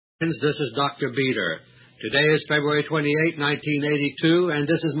This is Dr. Beater. Today is February 28, 1982, and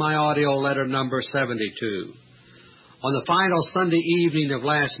this is my audio letter number 72. On the final Sunday evening of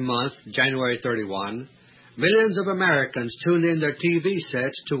last month, January 31, millions of Americans tuned in their TV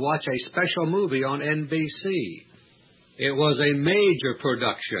sets to watch a special movie on NBC. It was a major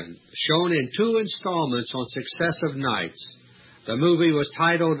production, shown in 2 installments on successive nights. The movie was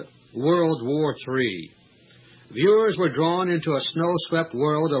titled World War III. Viewers were drawn into a snow-swept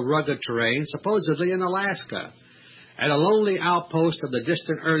world of rugged terrain, supposedly in Alaska. At a lonely outpost of the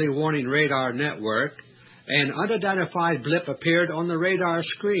distant early warning radar network, an unidentified blip appeared on the radar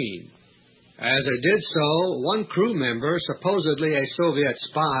screen. As it did so, one crew member, supposedly a Soviet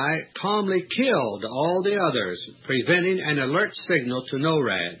spy, calmly killed all the others, preventing an alert signal to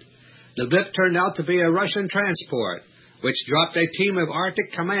NORAD. The blip turned out to be a Russian transport, which dropped a team of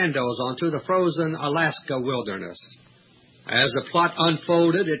Arctic commandos onto the frozen Alaska wilderness. As the plot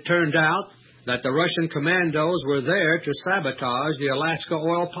unfolded, it turned out that the Russian commandos were there to sabotage the Alaska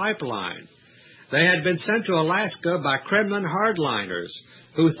oil pipeline. They had been sent to Alaska by Kremlin hardliners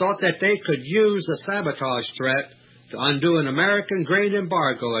who thought that they could use the sabotage threat to undo an American grain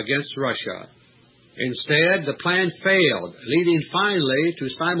embargo against Russia. Instead, the plan failed, leading finally to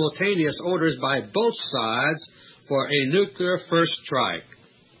simultaneous orders by both sides for a nuclear first strike.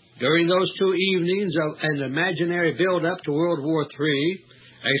 During those 2 evenings of an imaginary build-up to World War III,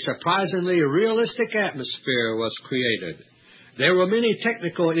 a surprisingly realistic atmosphere was created. There were many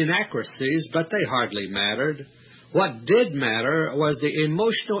technical inaccuracies, but they hardly mattered. What did matter was the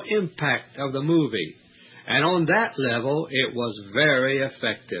emotional impact of the movie, and on that level it was very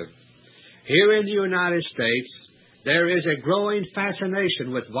effective. Here in the United States, there is a growing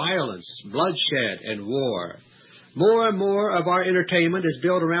fascination with violence, bloodshed, and war. More and more of our entertainment is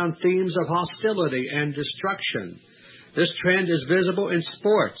built around themes of hostility and destruction. This trend is visible in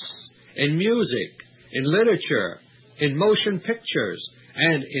sports, in music, in literature, in motion pictures,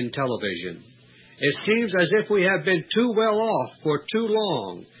 and in television. It seems as if we have been too well off for too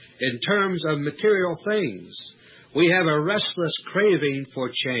long in terms of material things. We have a restless craving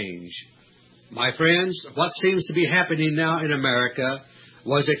for change. My friends, what seems to be happening now in America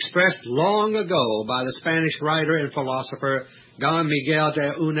was expressed long ago by the Spanish writer and philosopher Don Miguel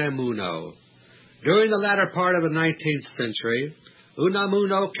de Unamuno. During the latter part of the 19th century,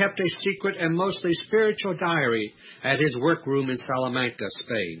 Unamuno kept a secret and mostly spiritual diary at his workroom in Salamanca,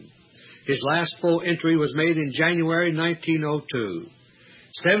 Spain. His last full entry was made in January 1902.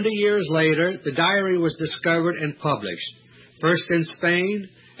 70 years later, the diary was discovered and published, first in Spain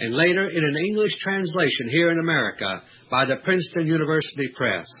and later in an English translation here in America by the Princeton University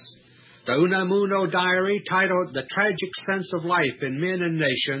Press. The Unamuno diary, titled The Tragic Sense of Life in Men and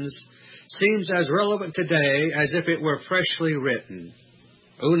Nations, seems as relevant today as if it were freshly written.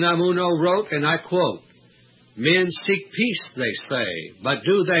 Unamuno wrote, and I quote, "Men seek peace, they say, but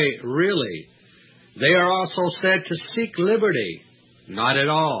do they really? They are also said to seek liberty. Not at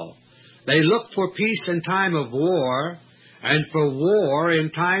all. They look for peace in time of war, and for war in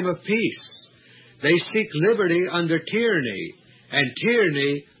time of peace. They seek liberty under tyranny, and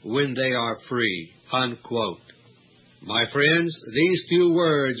tyranny when they are free." Unquote. My friends, these few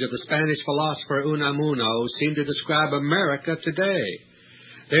words of the Spanish philosopher Unamuno seem to describe America today.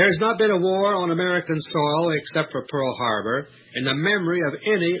 There has not been a war on American soil except for Pearl Harbor in the memory of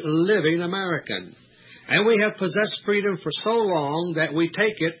any living American. And we have possessed freedom for so long that we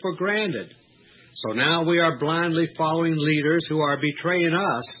take it for granted. So now we are blindly following leaders who are betraying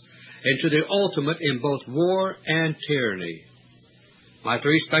us into the ultimate in both war and tyranny. My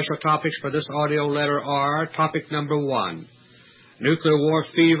 3 special topics for this audio letter are: topic number 1, nuclear war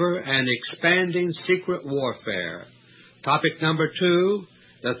fever and expanding secret warfare; topic number 2,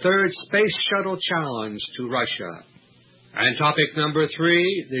 the 3rd Space Shuttle challenge to Russia; and topic number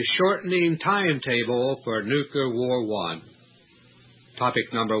 3, the shortening timetable for Nuclear War 1.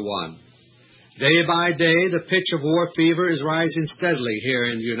 Topic number 1. Day by day, the pitch of war fever is rising steadily here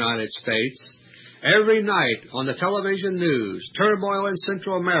in the United States. Every night on the television news, turmoil in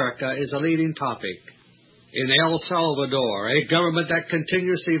Central America is a leading topic. In El Salvador, a government that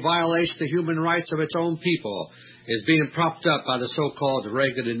continuously violates the human rights of its own people is being propped up by the so-called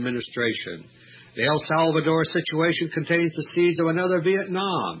Reagan administration. The El Salvador situation contains the seeds of another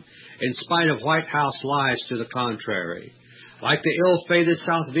Vietnam, in spite of White House lies to the contrary. Like the ill-fated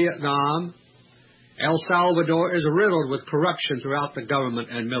South Vietnam, El Salvador is riddled with corruption throughout the government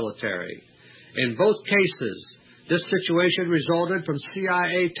and military. In both cases, this situation resulted from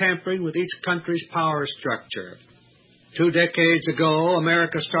CIA tampering with each country's power structure. 2 decades ago,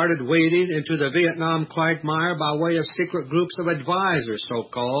 America started wading into the Vietnam quagmire by way of secret groups of advisors,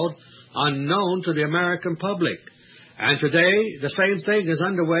 so-called, unknown to the American public. And today, the same thing is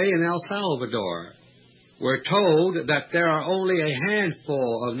underway in El Salvador. We're told that there are only a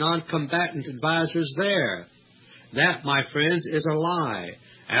handful of non-combatant advisors there. That, my friends, is a lie.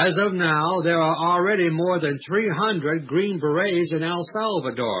 As of now, there are already more than 300 Green Berets in El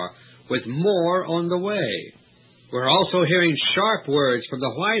Salvador, with more on the way. We're also hearing sharp words from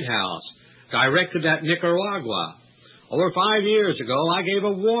the White House directed at Nicaragua. Over 5 years ago, I gave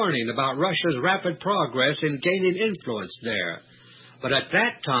a warning about Russia's rapid progress in gaining influence there. But at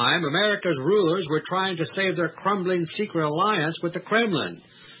that time, America's rulers were trying to save their crumbling secret alliance with the Kremlin,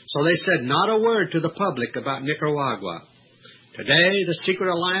 so they said not a word to the public about Nicaragua. Today, the secret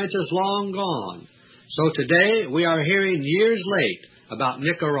alliance is long gone, so today we are hearing years late about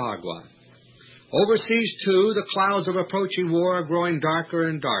Nicaragua. Overseas, too, the clouds of approaching war are growing darker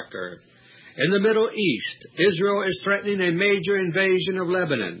and darker. In the Middle East, Israel is threatening a major invasion of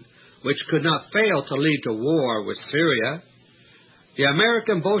Lebanon, which could not fail to lead to war with Syria. The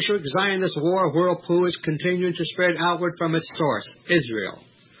American Bolshevik Zionist war whirlpool is continuing to spread outward from its source, Israel.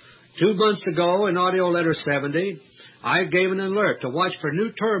 2 months ago, in AUDIO LETTER 70, I gave an alert to watch for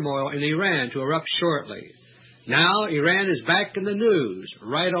new turmoil in Iran to erupt shortly. Now, Iran is back in the news,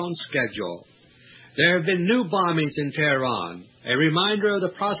 right on schedule. There have been new bombings in Tehran, a reminder of the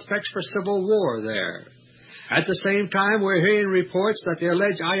prospects for civil war there. At the same time, we're hearing reports that the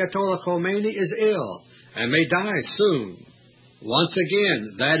alleged Ayatollah Khomeini is ill and may die soon. Once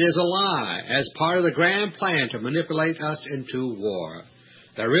again, that is a lie, as part of the grand plan to manipulate us into war.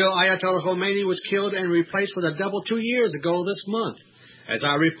 The real Ayatollah Khomeini was killed and replaced with a double 2 years ago this month, as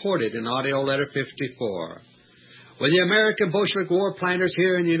I reported in AUDIO LETTER 54. When the American Bolshevik war planners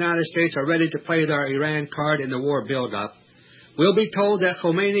here in the United States are ready to play their Iran card in the war buildup, we'll be told that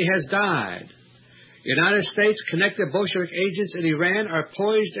Khomeini has died. United States-connected Bolshevik agents in Iran are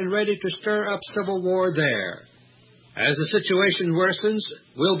poised and ready to stir up civil war there. As the situation worsens,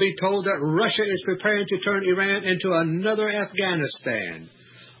 we'll be told that Russia is preparing to turn Iran into another Afghanistan.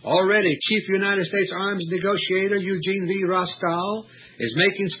 Already, Chief United States Arms Negotiator Eugene V. Rostow is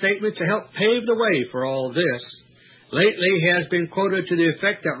making statements to help pave the way for all this. Lately, he has been quoted to the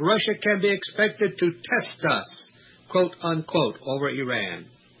effect that Russia can be expected to test us, quote, unquote, over Iran.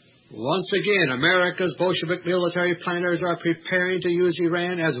 Once again, America's Bolshevik military planners are preparing to use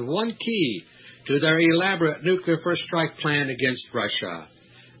Iran as one key to their elaborate nuclear first strike plan against Russia.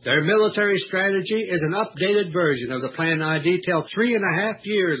 Their military strategy is an updated version of the plan I detailed 3.5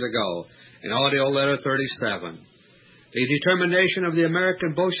 years ago in AUDIO LETTER 37. The determination of the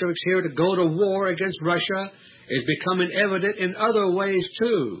American Bolsheviks here to go to war against Russia is becoming evident in other ways,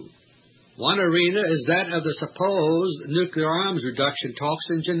 too. One arena is that of the supposed nuclear arms reduction talks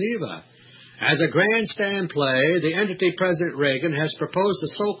in Geneva. As a grandstand play, the entity President Reagan has proposed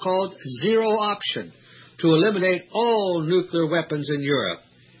the so-called zero option to eliminate all nuclear weapons in Europe.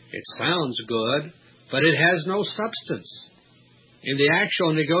 It sounds good, but it has no substance. In the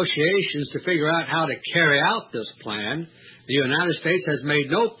actual negotiations to figure out how to carry out this plan, the United States has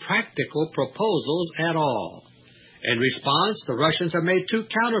made no practical proposals at all. In response, the Russians have made 2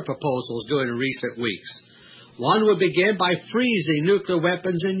 counter-proposals during recent weeks. One would begin by freezing nuclear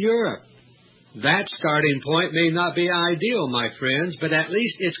weapons in Europe. That starting point may not be ideal, my friends, but at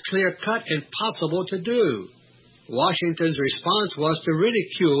least it's clear-cut and possible to do. Washington's response was to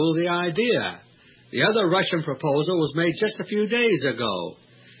ridicule the idea. The other Russian proposal was made just a few days ago.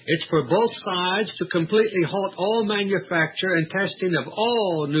 It's for both sides to completely halt all manufacture and testing of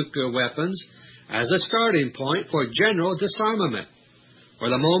all nuclear weapons as a starting point for general disarmament. For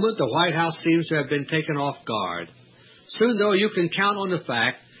the moment, the White House seems to have been taken off guard. Soon, though, you can count on the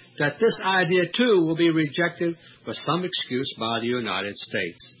fact that this idea, too, will be rejected with some excuse by the United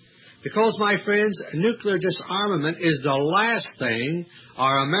States. Because, my friends, nuclear disarmament is the last thing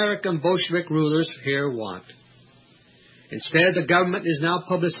our American Bolshevik rulers here want. Instead, the government is now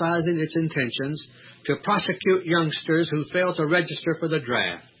publicizing its intentions to prosecute youngsters who fail to register for the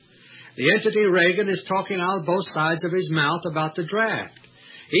draft. The entity Reagan is talking out of both sides of his mouth about the draft.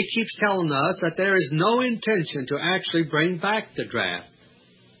 He keeps telling us that there is no intention to actually bring back the draft.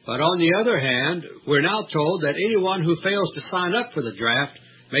 But on the other hand, we're now told that anyone who fails to sign up for the draft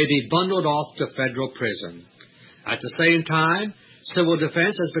may be bundled off to federal prison. At the same time, civil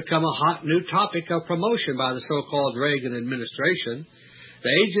defense has become a hot new topic of promotion by the so-called Reagan administration.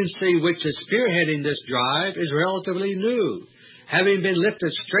 The agency which is spearheading this drive is relatively new, having been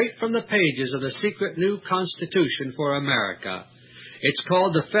lifted straight from the pages of the secret new Constitution for America. It's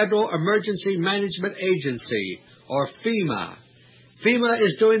called the Federal Emergency Management Agency, or FEMA. FEMA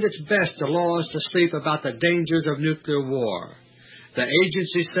is doing its best to lull us to sleep about the dangers of nuclear war. The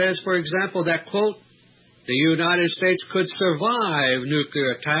agency says, for example, that, quote, the United States could survive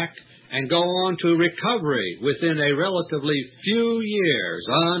nuclear attack and go on to recovery within a relatively few years,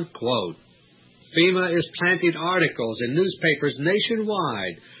 unquote. FEMA is planting articles in newspapers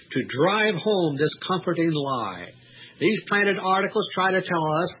nationwide to drive home this comforting lie. These planted articles try to tell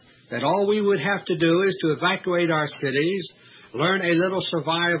us that all we would have to do is to evacuate our cities, learn a little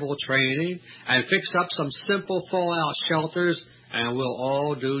survival training, and fix up some simple fallout shelters, and we'll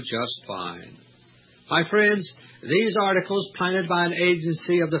all do just fine. My friends, these articles planted by an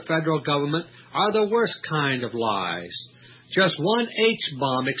agency of the federal government are the worst kind of lies. Just one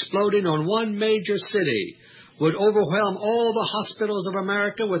H-bomb exploding on one major city would overwhelm all the hospitals of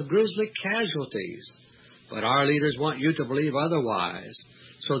America with grisly casualties. But our leaders want you to believe otherwise,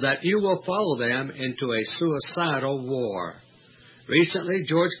 so that you will follow them into a suicidal war. Recently,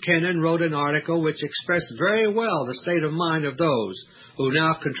 George Kennan wrote an article which expressed very well the state of mind of those who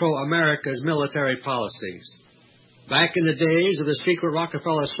now control America's military policies. Back in the days of the secret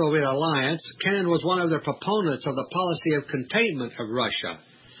Rockefeller-Soviet alliance, Kennan was one of the proponents of the policy of containment of Russia.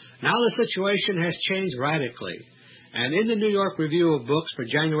 Now the situation has changed radically, and in the New York Review of Books for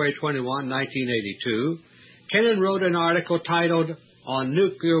January 21, 1982, Kennan wrote an article titled, On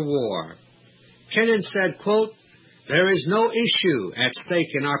Nuclear War. Kennan said, quote, there is no issue at stake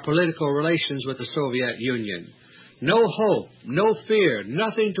in our political relations with the Soviet Union. No hope, no fear,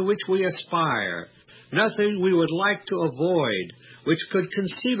 nothing to which we aspire, nothing we would like to avoid, which could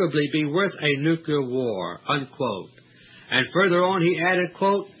conceivably be worth a nuclear war, unquote. And further on he added,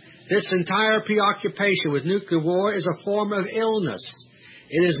 quote, this entire preoccupation with nuclear war is a form of illness.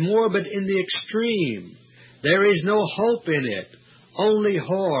 It is morbid in the extreme. There is no hope in it, only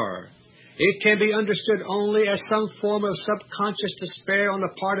horror. It can be understood only as some form of subconscious despair on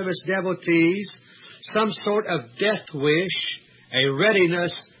the part of its devotees, some sort of death wish, a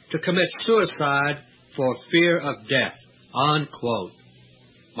readiness to commit suicide for fear of death, unquote.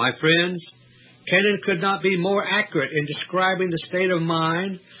 My friends, Kennan could not be more accurate in describing the state of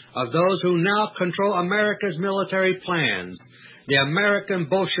mind of those who now control America's military plans, the American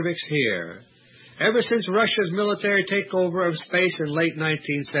Bolsheviks here. Ever since Russia's military takeover of space in late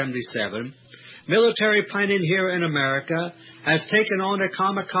 1977, military planning here in America has taken on a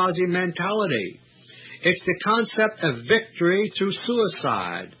kamikaze mentality. It's the concept of victory through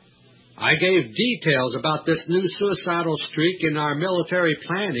suicide. I gave details about this new suicidal streak in our military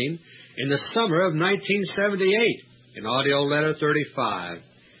planning in the summer of 1978 in AUDIO LETTER 35.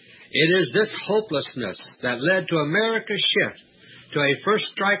 It is this hopelessness that led to America's shift to a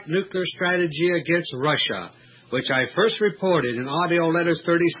first-strike nuclear strategy against Russia, which I first reported in AUDIO LETTERS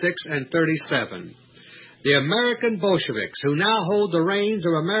 36 and 37. The American Bolsheviks, who now hold the reins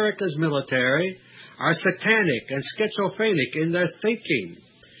of America's military, are satanic and schizophrenic in their thinking.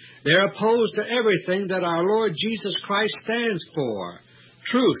 They're opposed to everything that our Lord Jesus Christ stands for,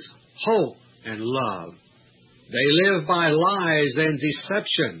 truth, hope, and love. They live by lies and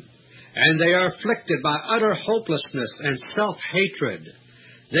deception, and they are afflicted by utter hopelessness and self-hatred.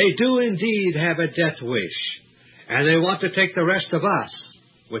 They do indeed have a death wish, and they want to take the rest of us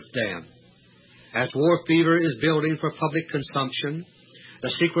with them. As war fever is building for public consumption, the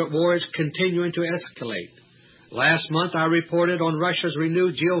secret war is continuing to escalate. Last month I reported on Russia's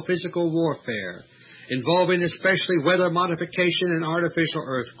renewed geophysical warfare, involving especially weather modification and artificial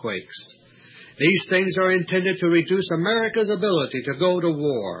earthquakes. These things are intended to reduce America's ability to go to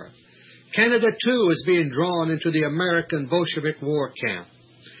war. Canada, too, is being drawn into the American Bolshevik war camp.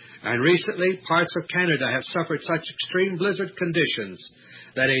 And recently, parts of Canada have suffered such extreme blizzard conditions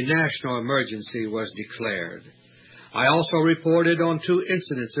that a national emergency was declared. I also reported on 2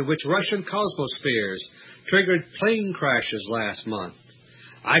 incidents in which Russian cosmospheres triggered plane crashes last month.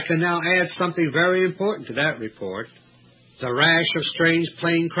 I can now add something very important to that report. The rash of strange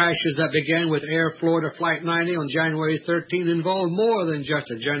plane crashes that began with Air Florida Flight 90 on January 13 involved more than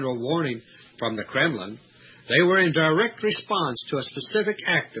just a general warning from the Kremlin. They were in direct response to a specific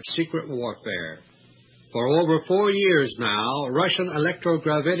act of secret warfare. For over 4 years now, Russian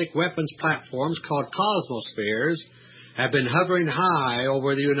electrogravitic weapons platforms called cosmospheres have been hovering high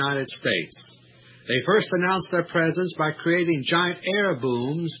over the United States. They first announced their presence by creating giant air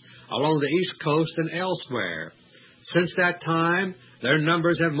booms along the East Coast and elsewhere. Since that time, their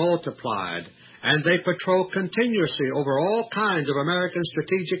numbers have multiplied, and they patrol continuously over all kinds of American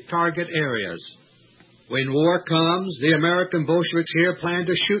strategic target areas. When war comes, the American Bolsheviks here plan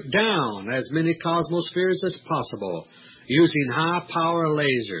to shoot down as many cosmospheres as possible, using high-power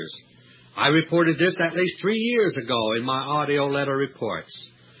lasers. I reported this at least 3 years ago in my audio letter reports.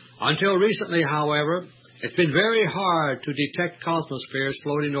 Until recently, however, it's been very hard to detect cosmospheres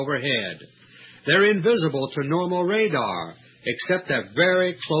floating overhead. They're invisible to normal radar, except at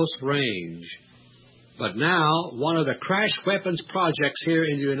very close range. But now, one of the crash weapons projects here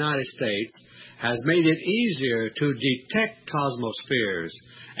in the United States has made it easier to detect cosmospheres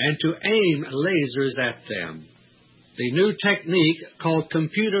and to aim lasers at them. The new technique, called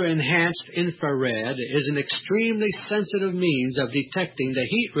computer-enhanced infrared, is an extremely sensitive means of detecting the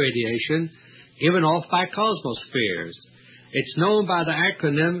heat radiation given off by cosmospheres. It's known by the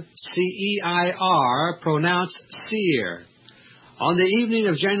acronym CEIR, pronounced SEER. On the evening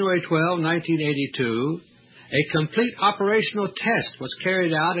of January 12, 1982, a complete operational test was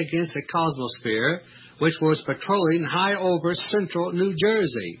carried out against a cosmosphere which was patrolling high over central New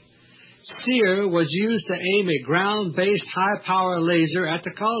Jersey. SEER was used to aim a ground-based high-power laser at the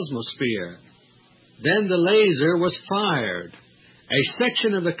cosmosphere. Then the laser was fired. A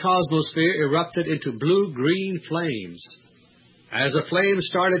section of the cosmosphere erupted into blue-green flames. As the flames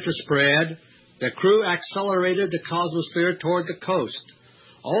started to spread, the crew accelerated the cosmosphere toward the coast.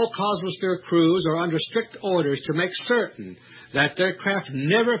 All cosmosphere crews are under strict orders to make certain that their craft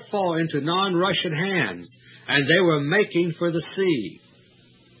never fall into non-Russian hands, and they were making for the sea.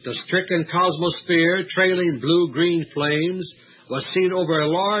 The stricken cosmosphere, trailing blue-green flames, was seen over a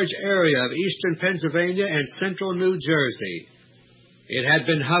large area of eastern Pennsylvania and central New Jersey. It had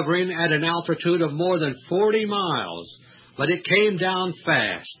been hovering at an altitude of more than 40 miles, but it came down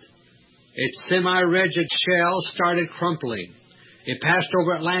fast. Its semi-rigid shell started crumpling. It passed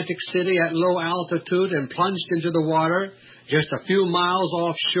over Atlantic City at low altitude and plunged into the water just a few miles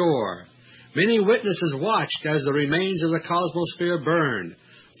offshore. Many witnesses watched as the remains of the cosmosphere burned,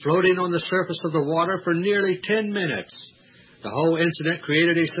 floating on the surface of the water for nearly 10 minutes. The whole incident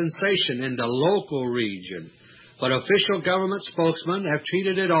created a sensation in the local region, but official government spokesmen have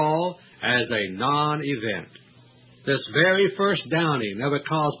treated it all as a non-event. This very first downing of a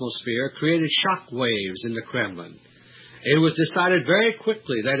cosmosphere created shock waves in the Kremlin. It was decided very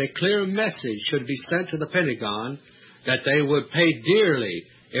quickly that a clear message should be sent to the Pentagon that they would pay dearly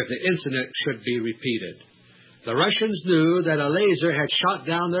if the incident should be repeated. The Russians knew that a laser had shot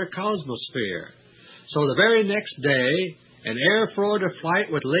down their cosmosphere, so the very next day, an Air Florida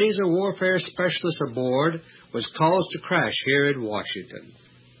flight with laser warfare specialists aboard was caused to crash here in Washington.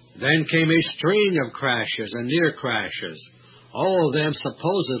 Then came a string of crashes and near crashes, all of them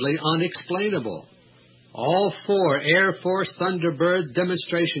supposedly unexplainable. All 4 Air Force Thunderbird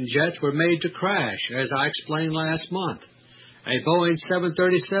demonstration jets were made to crash, as I explained last month. A Boeing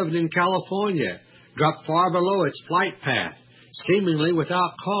 737 in California dropped far below its flight path, seemingly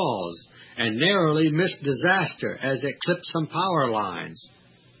without cause, and narrowly missed disaster as it clipped some power lines.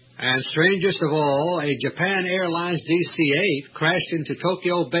 And strangest of all, a Japan Airlines DC-8 crashed into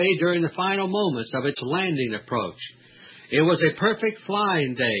Tokyo Bay during the final moments of its landing approach. It was a perfect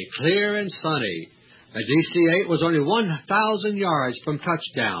flying day, clear and sunny. The DC-8 was only 1,000 yards from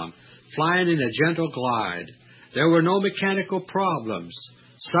touchdown, flying in a gentle glide. There were no mechanical problems.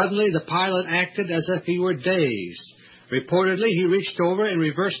 Suddenly, the pilot acted as if he were dazed. Reportedly, he reached over and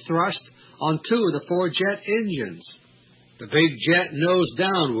reverse thrust on 2 of the 4 jet engines. The big jet nosed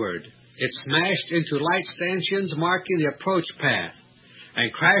downward. It smashed into light stanchions marking the approach path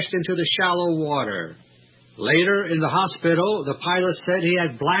and crashed into the shallow water. Later, in the hospital, the pilot said he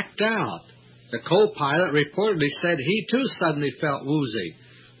had blacked out. The co-pilot reportedly said he too suddenly felt woozy,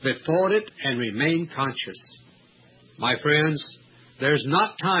 but fought it and remained conscious. My friends, there's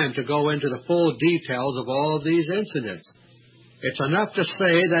not time to go into the full details of all of these incidents. It's enough to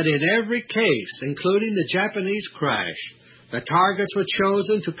say that in every case, including the Japanese crash, the targets were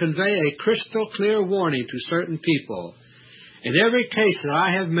chosen to convey a crystal-clear warning to certain people. In every case that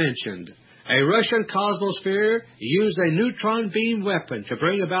I have mentioned, a Russian cosmosphere used a neutron beam weapon to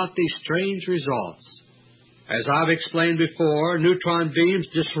bring about these strange results. As I've explained before, neutron beams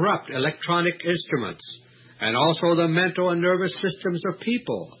disrupt electronic instruments and also the mental and nervous systems of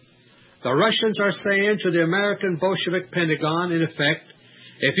people. The Russians are saying to the American Bolshevik Pentagon, in effect,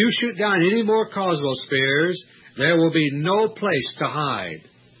 if you shoot down any more cosmospheres, there will be no place to hide.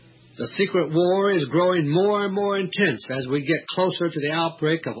 The secret war is growing more and more intense as we get closer to the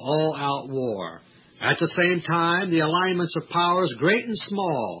outbreak of all-out war. At the same time, the alignments of powers, great and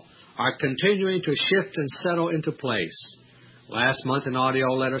small, are continuing to shift and settle into place. Last month in AUDIO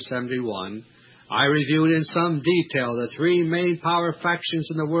LETTER 71, I reviewed in some detail the 3 main power factions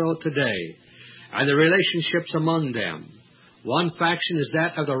in the world today and the relationships among them. One faction is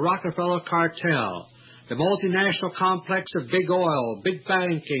that of the Rockefeller cartel, the multinational complex of big oil, big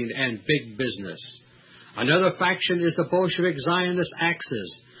banking, and big business. Another faction is the Bolshevik Zionist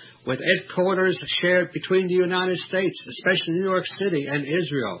Axis, with headquarters shared between the United States, especially New York City, and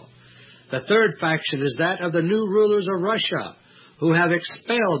Israel. The third faction is that of the new rulers of Russia, who have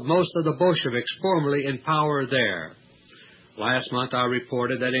expelled most of the Bolsheviks formerly in power there. Last month I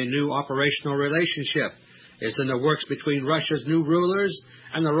reported that a new operational relationship is in the works between Russia's new rulers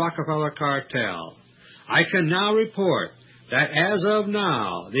and the Rockefeller cartel. I can now report that as of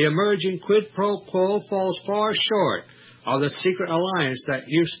now, the emerging quid pro quo falls far short of the secret alliance that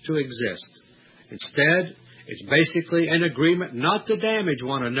used to exist. Instead, it's basically an agreement not to damage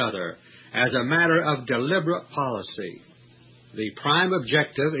one another as a matter of deliberate policy. The prime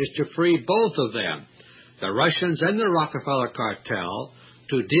objective is to free both of them, the Russians and the Rockefeller cartel,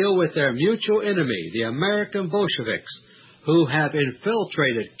 to deal with their mutual enemy, the American Bolsheviks, who have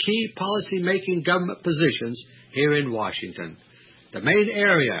infiltrated key policy-making government positions here in Washington. The main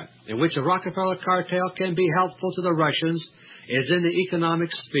area in which the Rockefeller cartel can be helpful to the Russians is in the economic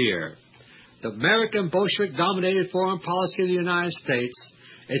sphere. The American Bolshevik-dominated foreign policy of the United States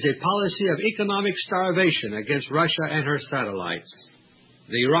is a policy of economic starvation against Russia and her satellites.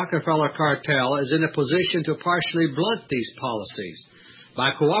 The Rockefeller cartel is in a position to partially blunt these policies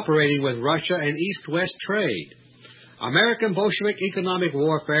by cooperating with Russia in East-West trade. American Bolshevik economic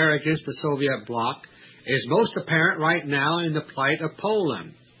warfare against the Soviet bloc is most apparent right now in the plight of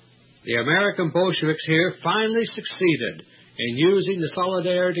Poland. The American Bolsheviks here finally succeeded in using the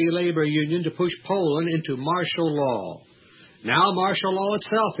Solidarity Labor Union to push Poland into martial law. Now martial law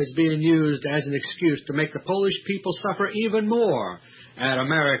itself is being used as an excuse to make the Polish people suffer even more at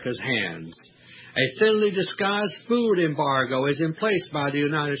America's hands. A thinly disguised food embargo is in place by the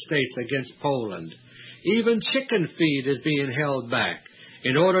United States against Poland. Even chicken feed is being held back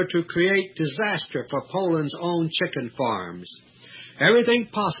in order to create disaster for Poland's own chicken farms. Everything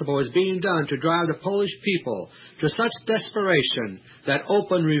possible is being done to drive the Polish people to such desperation that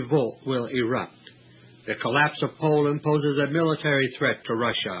open revolt will erupt. The collapse of Poland poses a military threat to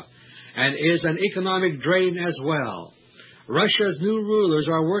Russia and is an economic drain as well. Russia's new rulers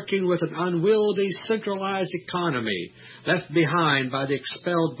are working with an unwieldy, centralized economy left behind by the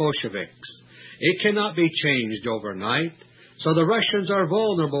expelled Bolsheviks. It cannot be changed overnight, so the Russians are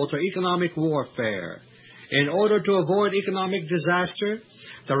vulnerable to economic warfare. In order to avoid economic disaster,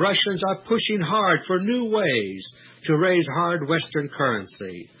 the Russians are pushing hard for new ways to raise hard Western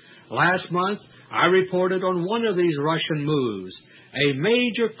currency. Last month, I reported on one of these Russian moves, a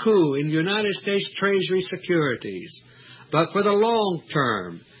major coup in United States Treasury securities. But for the long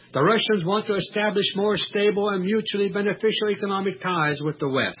term, the Russians want to establish more stable and mutually beneficial economic ties with the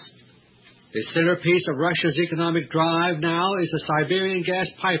West. The centerpiece of Russia's economic drive now is the Siberian gas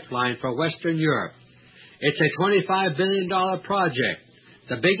pipeline for Western Europe. It's a $25 billion project,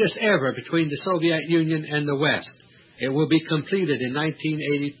 the biggest ever between the Soviet Union and the West. It will be completed in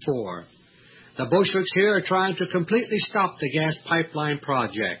 1984. The Bolsheviks here are trying to completely stop the gas pipeline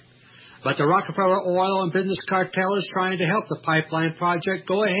project. But the Rockefeller oil and business cartel is trying to help the pipeline project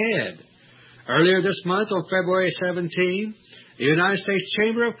go ahead. Earlier this month, on February 17, the United States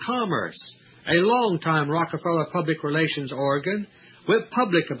Chamber of Commerce, a longtime Rockefeller public relations organ, went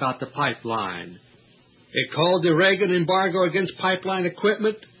public about the pipeline. It called the Reagan embargo against pipeline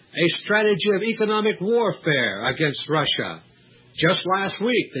equipment a strategy of economic warfare against Russia. Just last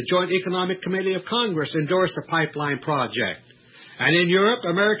week, the Joint Economic Committee of Congress endorsed the pipeline project. And in Europe,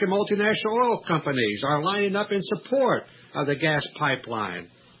 American multinational oil companies are lining up in support of the gas pipeline.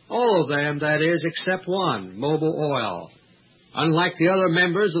 All of them, that is, except one, Mobil Oil. Unlike the other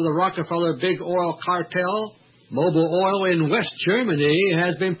members of the Rockefeller big oil cartel, Mobil Oil in West Germany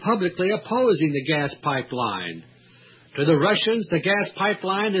has been publicly opposing the gas pipeline. To the Russians, the gas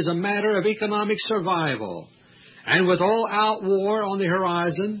pipeline is a matter of economic survival. And with all-out war on the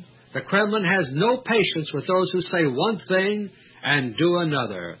horizon, the Kremlin has no patience with those who say one thing and do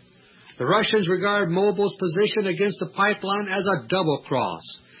another. The Russians regard Mobil's position against the pipeline as a double-cross,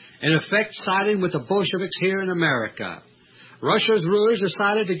 in effect siding with the Bolsheviks here in America. Russia's rulers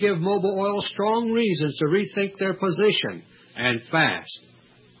decided to give Mobil Oil strong reasons to rethink their position, and fast.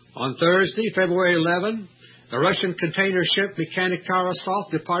 On Thursday, February 11, the Russian container ship Mechanic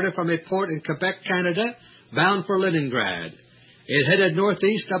Tarasov departed from a port in Quebec, Canada, bound for Leningrad. It headed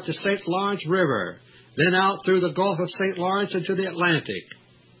northeast up the St. Lawrence River, then out through the Gulf of St. Lawrence into the Atlantic.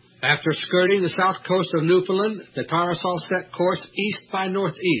 After skirting the south coast of Newfoundland, the Tarasov set course east by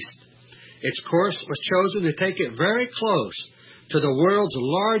northeast. Its course was chosen to take it very close to the world's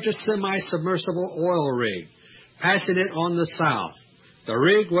largest semi-submersible oil rig, passing it on the south. The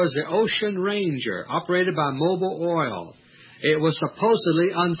rig was the Ocean Ranger, operated by Mobil Oil. It was supposedly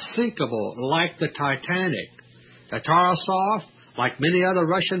unsinkable like the Titanic. The Tarasov, like many other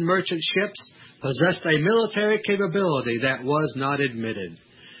Russian merchant ships, possessed a military capability that was not admitted.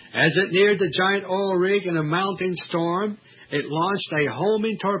 As it neared the giant oil rig in a mounting storm, it launched a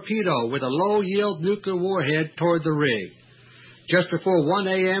homing torpedo with a low-yield nuclear warhead toward the rig. Just before 1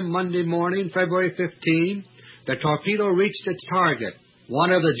 a.m. Monday morning, February 15, the torpedo reached its target,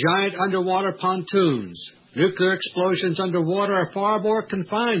 one of the giant underwater pontoons. Nuclear explosions underwater are far more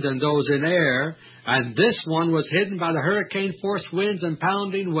confined than those in air, and this one was hidden by the hurricane-force winds and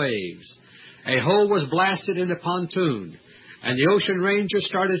pounding waves. A hole was blasted in the pontoon, and the Ocean Ranger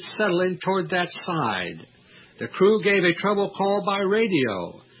started settling toward that side. The crew gave a trouble call by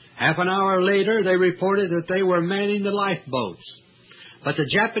radio. Half an hour later, they reported that they were manning the lifeboats. But the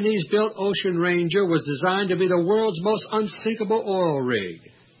Japanese-built Ocean Ranger was designed to be the world's most unsinkable oil rig.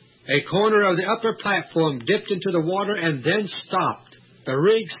 A corner of the upper platform dipped into the water and then stopped. The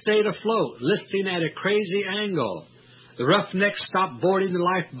rig stayed afloat, listing at a crazy angle. The roughnecks stopped boarding the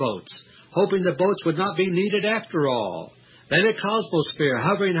lifeboats, hoping the boats would not be needed after all. Then a Cosmosphere,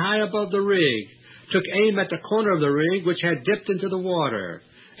 hovering high above the rig, took aim at the corner of the rig which had dipped into the water.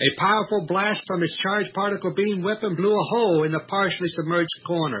 A powerful blast from its charged particle beam weapon blew a hole in the partially submerged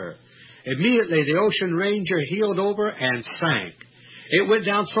corner. Immediately the Ocean Ranger heeled over and sank. It went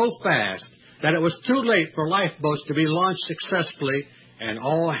down so fast that it was too late for lifeboats to be launched successfully, and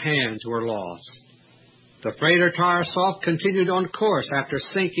all hands were lost. The freighter Tarasov continued on course after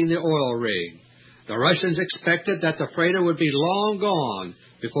sinking the oil rig. The Russians expected that the freighter would be long gone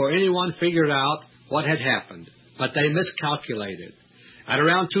before anyone figured out what had happened, but they miscalculated. At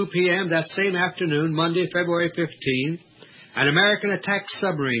around 2 p.m. that same afternoon, Monday, February 15, an American attack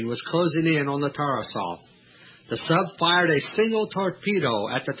submarine was closing in on the Tarasov. The sub fired a single torpedo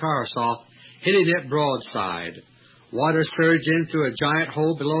at the Tarasov, hitting it broadside. Water surged in through a giant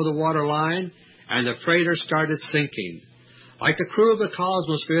hole below the waterline, and the freighter started sinking. Like the crew of the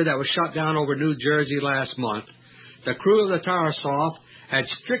Cosmosphere that was shot down over New Jersey last month, the crew of the Tarasov had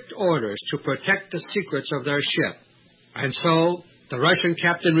strict orders to protect the secrets of their ship. And so, the Russian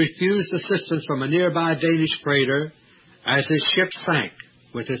captain refused assistance from a nearby Danish freighter as his ship sank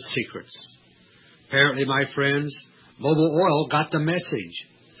with its secrets. Apparently, my friends, Mobil Oil got the message.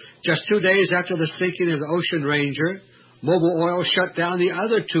 Just 2 days after the sinking of the Ocean Ranger, Mobil Oil shut down the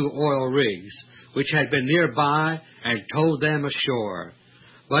other 2 oil rigs, which had been nearby, and towed them ashore.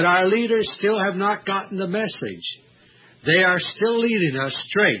 But our leaders still have not gotten the message. They are still leading us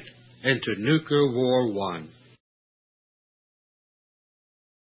straight into Nuclear War I.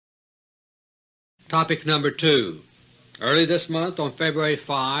 Topic number 2. Early this month, on February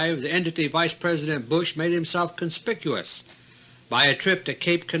 5, the entity Vice President Bush made himself conspicuous by a trip to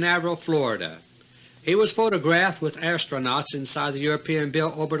Cape Canaveral, Florida. He was photographed with astronauts inside the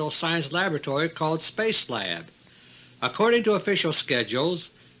European-built orbital science laboratory called Space Lab. According to official schedules,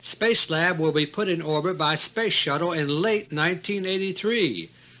 Space Lab will be put in orbit by Space Shuttle in late 1983,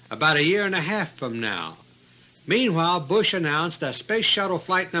 about a year and a half from now. Meanwhile, Bush announced that Space Shuttle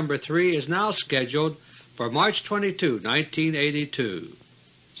Flight No. 3 is now scheduled for March 22, 1982.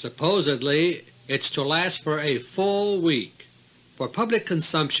 Supposedly, it's to last for a full week. For public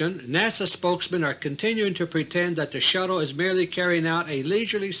consumption, NASA spokesmen are continuing to pretend that the shuttle is merely carrying out a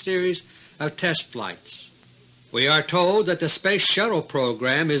leisurely series of test flights. We are told that the Space Shuttle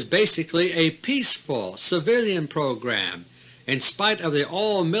program is basically a peaceful civilian program in spite of the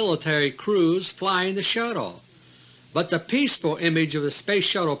all-military crews flying the shuttle. But the peaceful image of the Space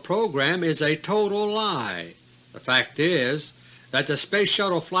Shuttle program is a total lie. The fact is that the Space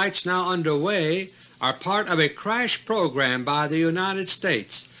Shuttle flights now underway are part of a crash program by the United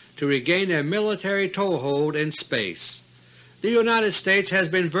States to regain a military toehold in space. The United States has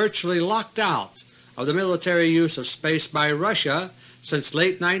been virtually locked out of the military use of space by Russia since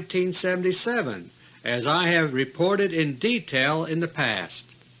late 1977, as I have reported in detail in the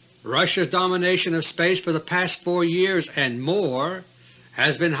past. Russia's domination of space for the past 4 years and more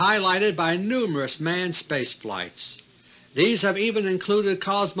has been highlighted by numerous manned space flights. These have even included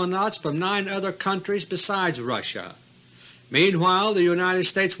cosmonauts from 9 other countries besides Russia. Meanwhile, the United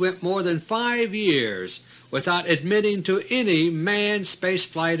States went more than 5 years without admitting to any manned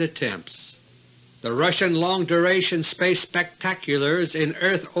spaceflight attempts. The Russian long-duration space spectaculars in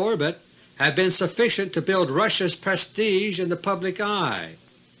Earth orbit have been sufficient to build Russia's prestige in the public eye.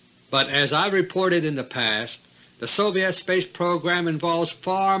 But as I reported in the past, the Soviet space program involves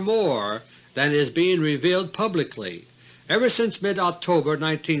far more than is being revealed publicly. Ever since mid-October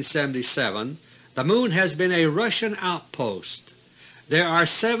 1977, the Moon has been a Russian outpost. there are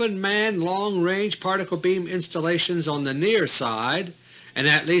 7 manned long-range particle beam installations on the near side and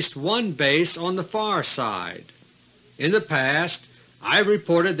at least 1 base on the far side. In the past, I've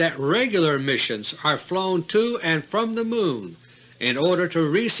reported that regular missions are flown to and from the Moon in order to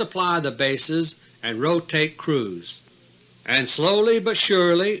resupply the bases and rotate crews. And slowly but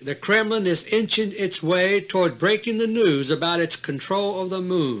surely the Kremlin is inching its way toward breaking the news about its control of the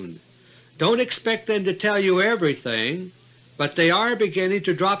Moon. Don't expect them to tell you everything, but they are beginning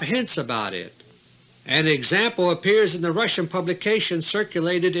to drop hints about it. An example appears in the Russian publication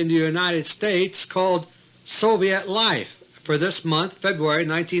circulated in the United States called Soviet Life for this month, February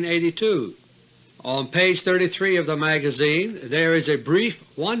 1982. On page 33 of the magazine there is a brief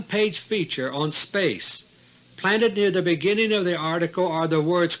 1-page feature on space. Planted near the beginning of the article are the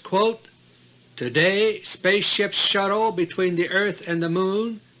words, quote, "Today spaceships shuttle between the Earth and the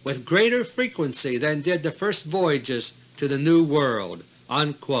Moon with greater frequency than did the first voyages to the New World."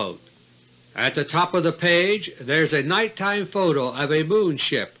 Unquote. At the top of the page there's a nighttime photo of a moon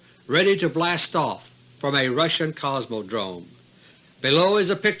ship ready to blast off from a Russian cosmodrome. Below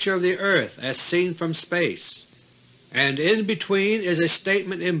is a picture of the Earth as seen from space, and in between is a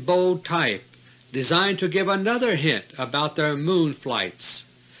statement in bold type designed to give another hint about their moon flights.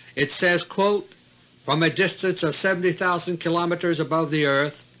 It says, quote, "From a distance of 70,000 kilometers above the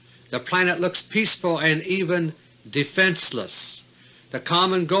Earth, the planet looks peaceful and even defenseless. The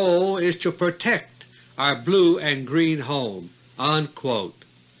common goal is to protect our blue and green home." Unquote.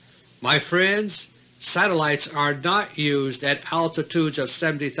 My friends, satellites are not used at altitudes of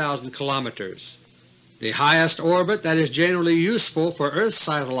 70,000 kilometers. The highest orbit that is generally useful for Earth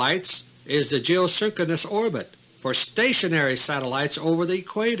satellites is the geosynchronous orbit for stationary satellites over the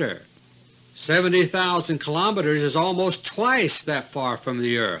equator. 70,000 kilometers is almost twice that far from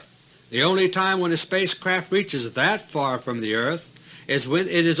the Earth. The only time when a spacecraft reaches that far from the Earth is when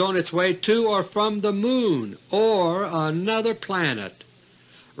it is on its way to or from the Moon or another planet.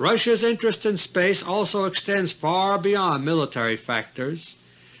 Russia's interest in space also extends far beyond military factors.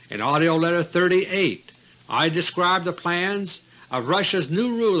 In AUDIO LETTER 38 I describe the plans of Russia's new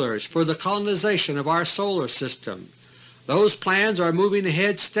rulers for the colonization of our solar system. Those plans are moving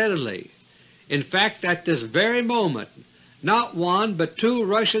ahead steadily. In fact, at this very moment not 1 but 2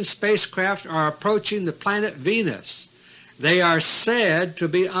 Russian spacecraft are approaching the planet Venus. They are said to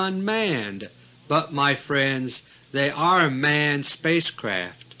be unmanned, but my friends, they are manned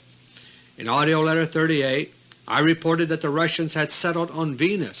spacecraft. In AUDIO LETTER 38 I reported that the Russians had settled on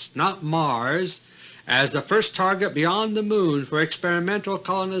Venus, not Mars, as the first target beyond the Moon for experimental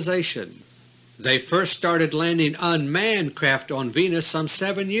colonization. They first started landing unmanned craft on Venus some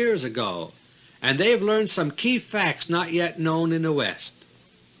 7 years ago, and they've learned some key facts not yet known in the West.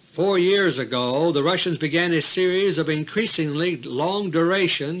 4 years ago the Russians began a series of increasingly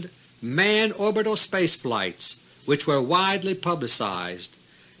long-durationed manned orbital space flights which were widely publicized.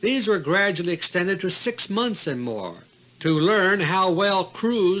 These were gradually extended to 6 months and more to learn how well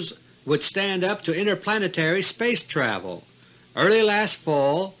crews would stand up to interplanetary space travel. Early last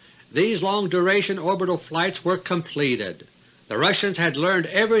fall these long-duration orbital flights were completed. The Russians had learned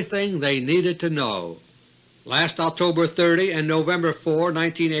everything they needed to know. Last October 30 and November 4,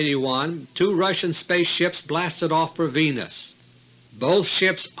 1981, 2 Russian spaceships blasted off for Venus. Both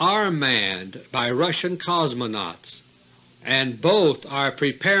ships are manned by Russian cosmonauts, and both are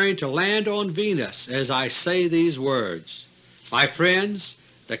preparing to land on Venus as I say these words. My friends,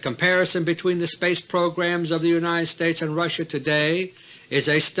 the comparison between the space programs of the United States and Russia today is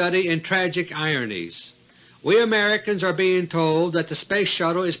a study in tragic ironies. We Americans are being told that the Space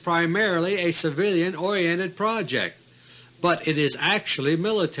Shuttle is primarily a civilian-oriented project, but it is actually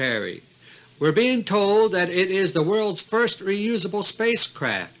military. We're being told that it is the world's first reusable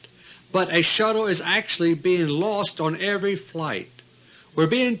spacecraft, but a shuttle is actually being lost on every flight. We're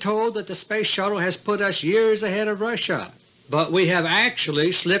being told that the Space Shuttle has put us years ahead of Russia, but we have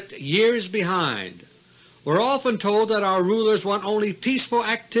actually slipped years behind. We're often told that our rulers want only peaceful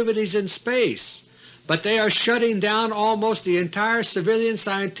activities in space, but they are shutting down almost the entire civilian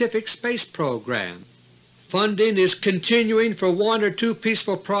scientific space program. Funding is continuing for 1 or 2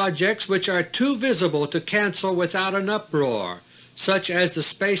 peaceful projects which are too visible to cancel without an uproar, such as the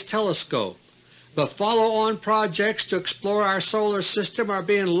Space Telescope, but follow-on projects to explore our solar system are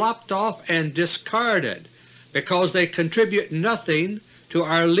being lopped off and discarded because they contribute nothing to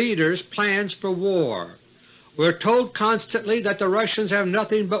our leaders' plans for war. We're told constantly that the Russians have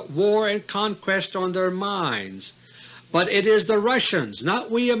nothing but war and conquest on their minds, but it is the Russians, not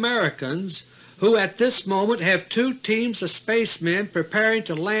we Americans, who at this moment have 2 teams of spacemen preparing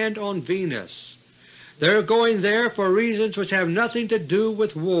to land on Venus. They're going there for reasons which have nothing to do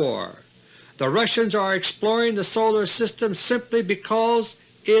with war. The Russians are exploring the solar system simply because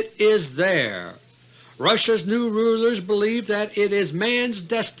it is there. Russia's new rulers believe that it is man's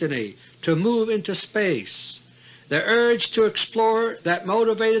destiny to move into space. The urge to explore that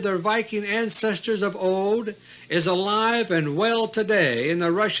motivated their Viking ancestors of old is alive and well today in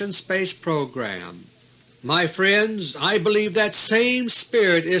the Russian space program. My friends, I believe that same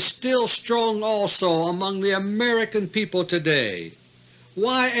spirit is still strong also among the American people today.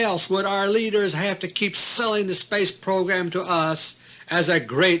 Why else would our leaders have to keep selling the space program to us as a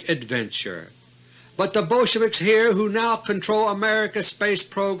great adventure? But the Bolsheviks here who now control America's space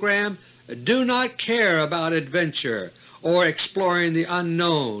program do not care about adventure or exploring the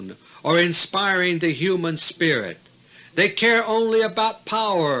unknown or inspiring the human spirit. They care only about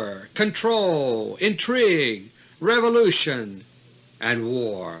power, control, intrigue, revolution, and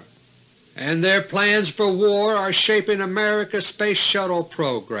war. And their plans for war are shaping America's Space Shuttle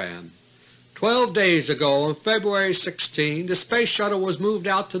program. 12 days ago, on February 16, the Space Shuttle was moved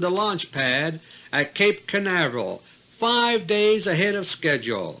out to the launch pad at Cape Canaveral 5 days ahead of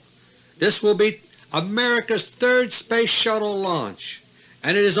schedule. This will be America's third Space Shuttle launch,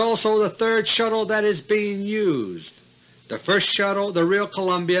 and it is also the third shuttle that is being used. The first shuttle, the real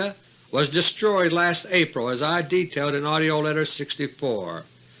Columbia, was destroyed last April, as I detailed in AUDIO LETTER 64.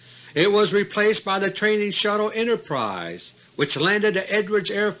 It was replaced by the training shuttle Enterprise, which landed at Edwards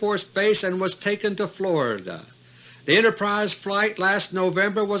Air Force Base and was taken to Florida. The Enterprise flight last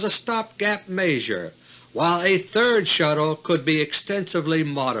November was a stopgap measure, while a third shuttle could be extensively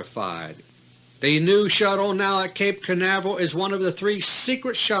modified. The new shuttle now at Cape Canaveral is one of the 3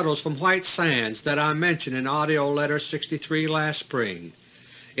 secret shuttles from White Sands that I mentioned in AUDIO LETTER 63 last spring.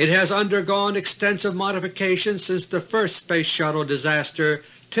 It has undergone extensive modifications since the first Space Shuttle disaster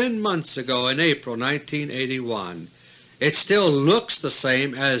 10 months ago in April 1981. It still looks the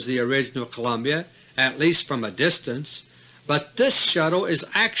same as the original Columbia, at least from a distance, but this shuttle is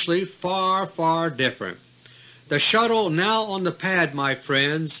actually far, far different. The shuttle now on the pad, my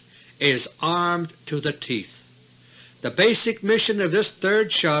friends, is armed to the teeth. The basic mission of this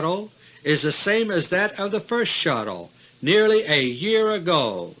third shuttle is the same as that of the first shuttle nearly a year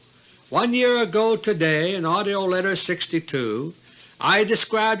ago. 1 year ago today, in AUDIO LETTER 62, I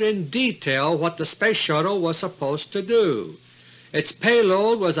described in detail what the Space Shuttle was supposed to do. Its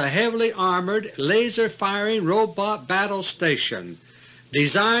payload was a heavily armored, laser-firing robot battle station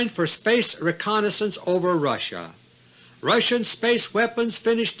designed for space reconnaissance over Russia. Russian space weapons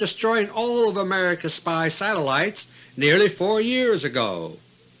finished destroying all of America's spy satellites nearly 4 years ago.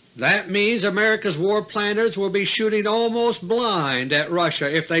 That means America's war planners will be shooting almost blind at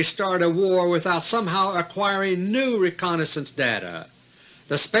Russia if they start a war without somehow acquiring new reconnaissance data.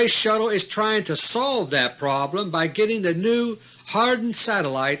 The Space Shuttle is trying to solve that problem by getting the new hardened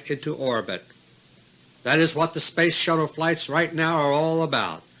satellite into orbit. That is what the Space Shuttle flights right now are all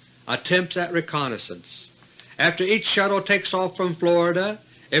about, attempts at reconnaissance. After each shuttle takes off from Florida,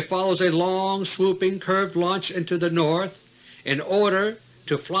 it follows a long, swooping, curved launch into the north in order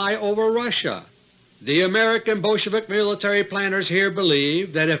to fly over Russia. The American Bolshevik military planners here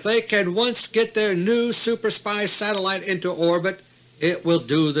believe that if they can once get their new super spy satellite into orbit, it will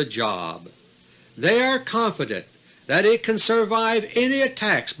do the job. They are confident that it can survive any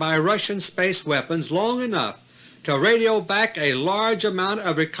attacks by Russian space weapons long enough to radio back a large amount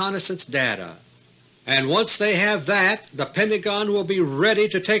of reconnaissance data. And once they have that, the Pentagon will be ready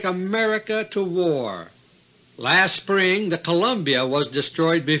to take America to war. Last spring the Columbia was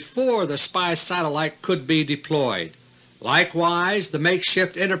destroyed before the spy satellite could be deployed. Likewise, the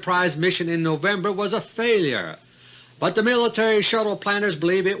makeshift Enterprise mission in November was a failure, but the military shuttle planners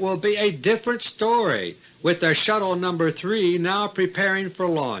believe it will be a different story, with their Shuttle No. 3 now preparing for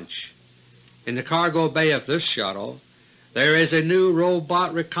launch. In the cargo bay of this shuttle there is a new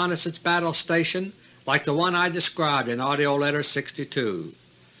robot reconnaissance battle station like the one I described in AUDIO LETTER 62.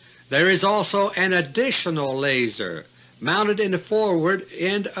 There is also an additional laser mounted in the forward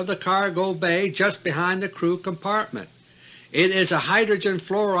end of the cargo bay just behind the crew compartment. It is a hydrogen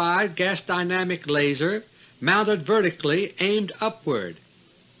fluoride gas dynamic laser mounted vertically aimed upward.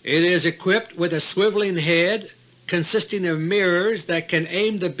 It is equipped with a swiveling head consisting of mirrors that can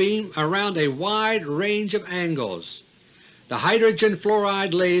aim the beam around a wide range of angles. The hydrogen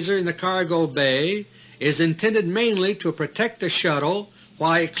fluoride laser in the cargo bay is intended mainly to protect the shuttle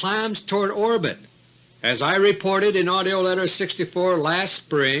while it climbs toward orbit. As I reported in AUDIO LETTER 64 last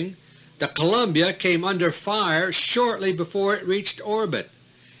spring, the Columbia came under fire shortly before it reached orbit.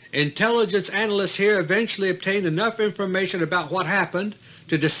 Intelligence analysts here eventually obtained enough information about what happened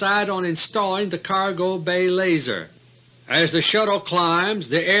to decide on installing the cargo bay laser. As the shuttle climbs,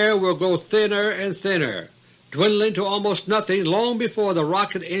 the air will grow thinner and thinner, dwindling to almost nothing long before the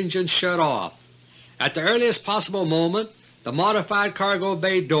rocket engines shut off. At the earliest possible moment, the modified cargo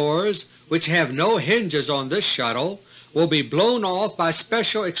bay doors, which have no hinges on this shuttle, will be blown off by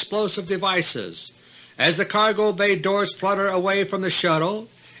special explosive devices. As the cargo bay doors flutter away from the shuttle,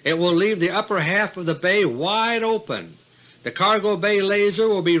 it will leave the upper half of the bay wide open. The cargo bay laser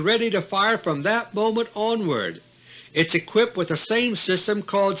will be ready to fire from that moment onward. It's equipped with the same system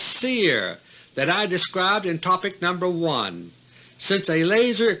called SEER that I described in topic number 1. Since a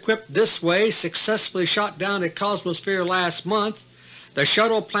laser equipped this way successfully shot down a Cosmosphere last month, the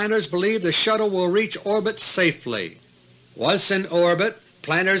shuttle planners believe the shuttle will reach orbit safely. Once in orbit,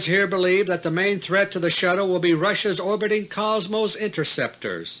 planners here believe that the main threat to the shuttle will be Russia's orbiting Cosmos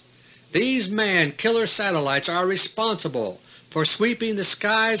interceptors. These manned killer satellites are responsible for sweeping the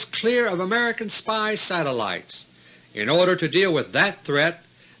skies clear of American spy satellites. In order to deal with that threat,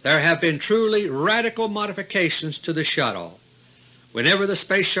 there have been truly radical modifications to the shuttle. Whenever the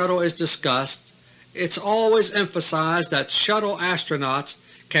Space Shuttle is discussed, it's always emphasized that shuttle astronauts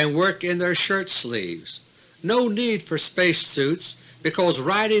can work in their shirt sleeves. No need for space suits, because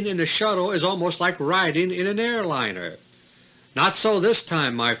riding in the shuttle is almost like riding in an airliner. Not so this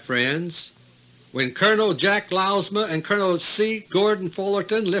time, my friends. When Colonel Jack Lousma and Colonel C. Gordon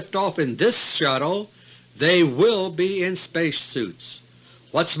Fullerton lift off in this shuttle, they will be in space suits.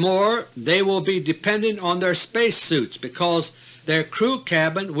 What's more, they will be dependent on their space suits because their crew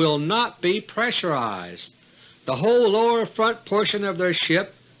cabin will not be pressurized. The whole lower front portion of their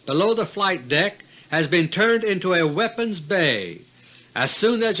ship, below the flight deck, has been turned into a weapons bay. As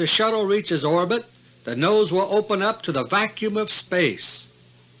soon as the shuttle reaches orbit, the nose will open up to the vacuum of space.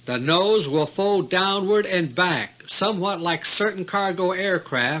 The nose will fold downward and back, somewhat like certain cargo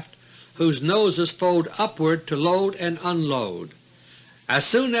aircraft whose noses fold upward to load and unload. As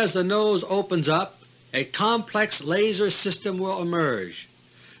soon as the nose opens up, a complex laser system will emerge.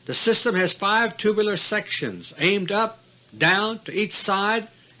 The system has 5 tubular sections aimed up, down, to each side,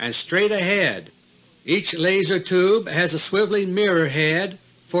 and straight ahead. Each laser tube has a swiveling mirror head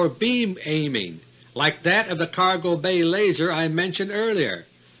for beam aiming, like that of the cargo bay laser I mentioned earlier.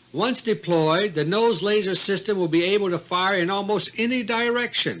 Once deployed, the nose laser system will be able to fire in almost any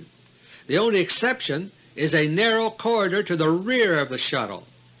direction. The only exception is a narrow corridor to the rear of the shuttle.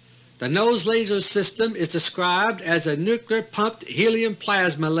 The nose laser system is described as a nuclear-pumped helium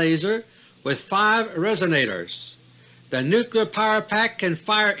plasma laser with 5 resonators. The nuclear power pack can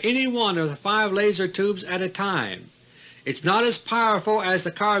fire any one of the 5 laser tubes at a time. It's not as powerful as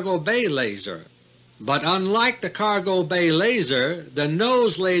the cargo bay laser, but unlike the cargo bay laser, the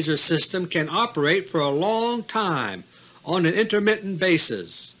nose laser system can operate for a long time on an intermittent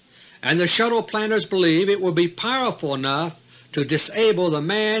basis, and the shuttle planners believe it will be powerful enough to disable the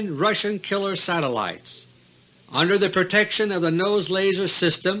manned Russian killer satellites. Under the protection of the nose laser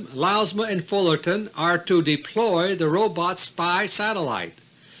system, Lousma and Fullerton are to deploy the robot spy satellite.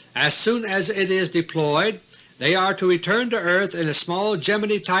 As soon as it is deployed, they are to return to Earth in a small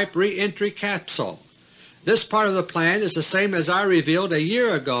Gemini-type re-entry capsule. This part of the plan is the same as I revealed a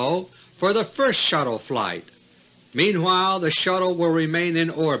year ago for the first shuttle flight. Meanwhile, the shuttle will remain in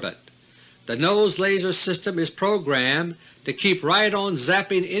orbit. The nose laser system is programmed to keep right on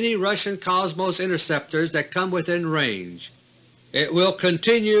zapping any Russian Cosmos interceptors that come within range. It will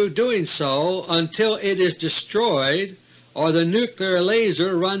continue doing so until it is destroyed or the nuclear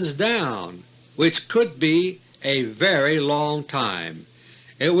laser runs down, which could be a very long time.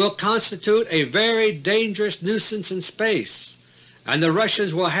 It will constitute a very dangerous nuisance in space, and the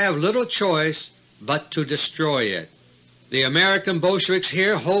Russians will have little choice but to destroy it. The American Bolsheviks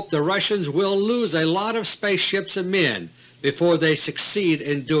here hope the Russians will lose a lot of spaceships and men before they succeed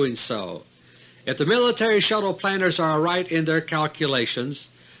in doing so. If the military shuttle planners are right in their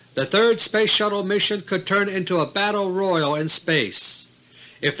calculations, the third Space Shuttle mission could turn into a battle royal in space.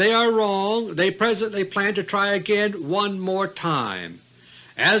 If they are wrong, they presently plan to try again one more time.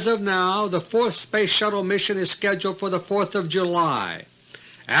 As of now, the fourth Space Shuttle mission is scheduled for the 4th of July.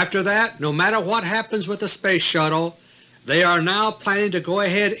 After that, no matter what happens with the Space Shuttle, they are now planning to go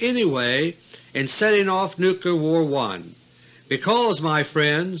ahead anyway in setting off Nuclear War I. Because, my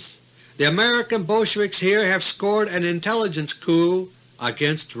friends, the American Bolsheviks here have scored an intelligence coup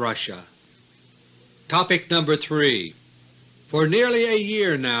against Russia. Topic number 3. For nearly a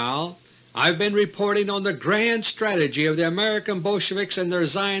year now, I've been reporting on the grand strategy of the American Bolsheviks and their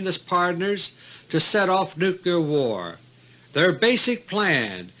Zionist partners to set off nuclear war. Their basic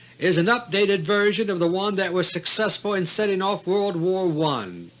plan is an updated version of the one that was successful in setting off World War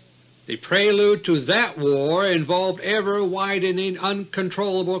I. The prelude to that war involved ever-widening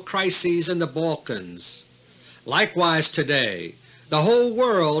uncontrollable crises in the Balkans. Likewise today, the whole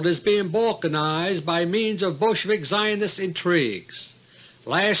world is being balkanized by means of Bolshevik Zionist intrigues.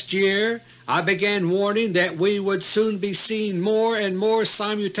 Last year I began warning that we would soon be seeing more and more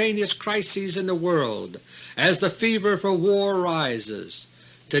simultaneous crises in the world as the fever for war rises.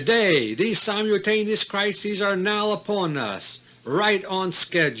 Today these simultaneous crises are now upon us, right on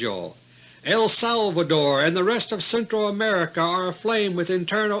schedule. El Salvador and the rest of Central America are aflame with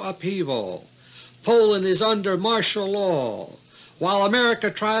internal upheaval. Poland is under martial law, while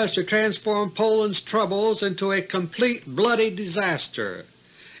America tries to transform Poland's troubles into a complete bloody disaster.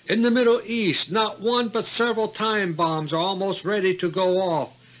 In the Middle East not one but several time bombs are almost ready to go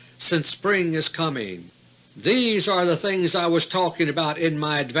off since spring is coming. These are the things I was talking about in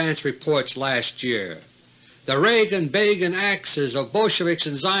my advance reports last year. The Reagan-Begin axis of Bolsheviks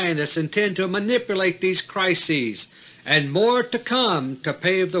and Zionists intend to manipulate these crises, and more to come, to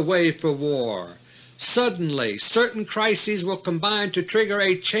pave the way for war. Suddenly certain crises will combine to trigger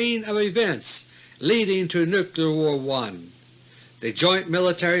a chain of events leading to Nuclear War I. The joint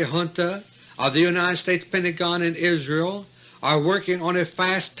military junta of the United States Pentagon and Israel are working on a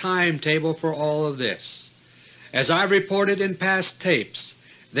fast timetable for all of this. As I reported in past tapes,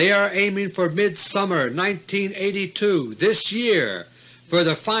 they are aiming for midsummer 1982, this year, for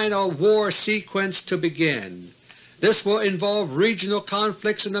the final war sequence to begin. This will involve regional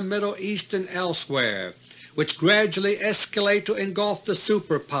conflicts in the Middle East and elsewhere, which gradually escalate to engulf the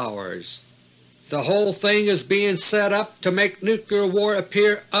superpowers. The whole thing is being set up to make nuclear war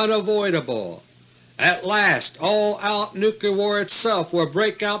appear unavoidable. At last all-out nuclear war itself will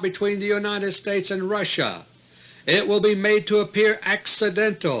break out between the United States and Russia. It will be made to appear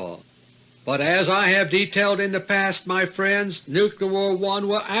accidental. But as I have detailed in the past, my friends, Nuclear War I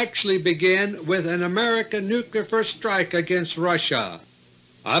will actually begin with an American nuclear first strike against Russia.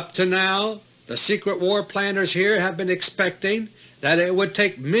 Up to now, the secret war planners here have been expecting that it would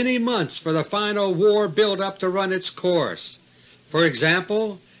take many months for the final war build-up to run its course. For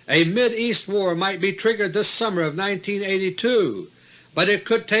example, a Mid-East war might be triggered this summer of 1982, but it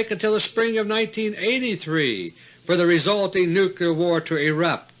could take until the spring of 1983 for the resulting nuclear war to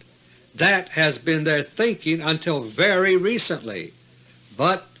erupt. That has been their thinking until very recently.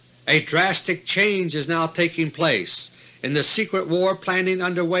 But a drastic change is now taking place in the secret war planning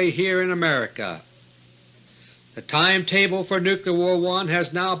underway here in America. The timetable for Nuclear War I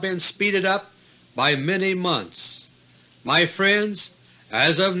has now been speeded up by many months. My friends,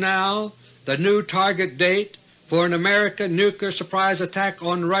 as of now, the new target date for an American nuclear surprise attack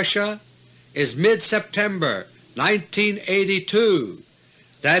on Russia is mid-September 1982.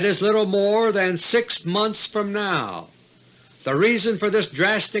 That is little more than 6 months from now. The reason for this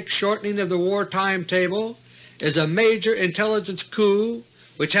drastic shortening of the war timetable is a major intelligence coup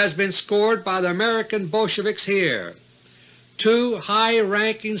which has been scored by the American Bolsheviks here. 2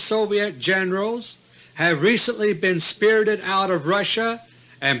 high-ranking Soviet generals have recently been spirited out of Russia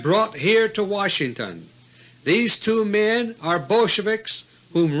and brought here to Washington. These 2 men are Bolsheviks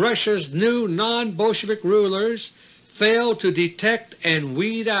whom Russia's new non-Bolshevik rulers failed to detect and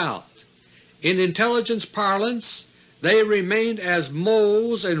weed out. In intelligence parlance, they remained as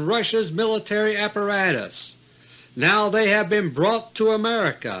moles in Russia's military apparatus. Now they have been brought to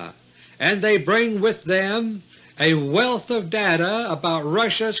America, and they bring with them a wealth of data about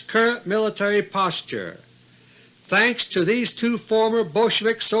Russia's current military posture. Thanks to these 2 former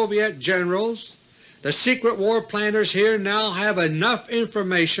Bolshevik Soviet generals, the secret war planners here now have enough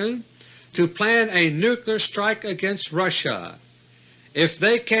information to plan a nuclear strike against Russia. If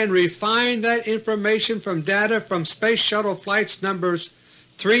they can refine that information from data from Space Shuttle flights numbers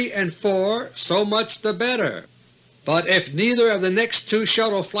 3 and 4, so much the better. But if neither of the next 2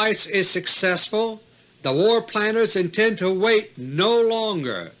 shuttle flights is successful, the war planners intend to wait no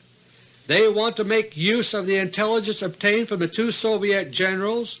longer. They want to make use of the intelligence obtained from the 2 Soviet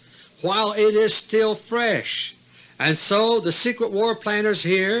generals while it is still fresh, and so the secret war planners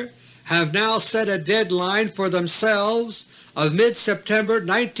here have now set a deadline for themselves of mid-September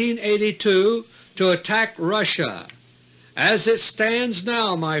 1982 to attack Russia. As it stands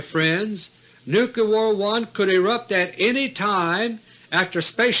now, my friends, Nuclear War I could erupt at any time after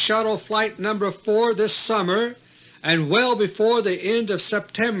Space Shuttle Flight No. 4 this summer and well before the end of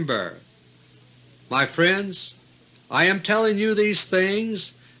September. My friends, I am telling you these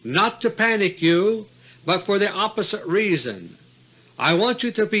things not to panic you, but for the opposite reason. I want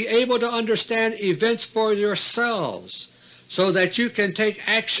you to be able to understand events for yourselves, so that you can take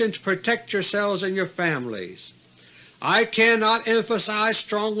action to protect yourselves and your families. I cannot emphasize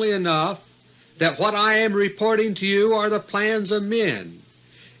strongly enough that what I am reporting to you are the plans of men.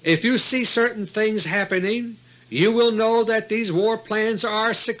 If you see certain things happening, you will know that these war plans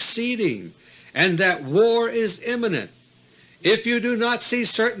are succeeding and that war is imminent. If you do not see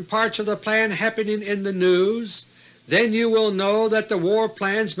certain parts of the plan happening in the news, then you will know that the war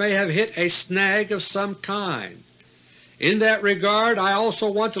plans may have hit a snag of some kind. In that regard, I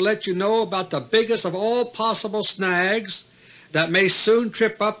also want to let you know about the biggest of all possible snags that may soon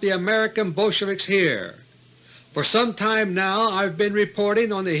trip up the American Bolsheviks here. For some time now I've been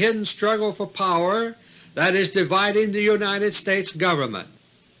reporting on the hidden struggle for power that is dividing the United States government.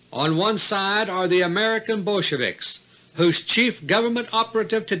 On one side are the American Bolsheviks, whose chief government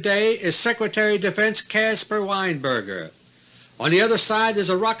operative today is Secretary of Defense Caspar Weinberger. On the other side is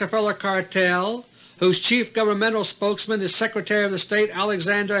the Rockefeller cartel, whose chief governmental spokesman is Secretary of the State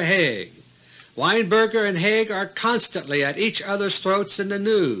Alexander Haig. Weinberger and Haig are constantly at each other's throats in the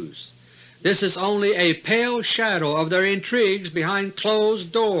news. This is only a pale shadow of their intrigues behind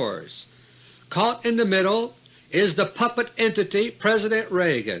closed doors. Caught in the middle is the puppet entity President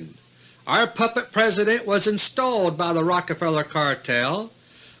Reagan. Our puppet President was installed by the Rockefeller cartel,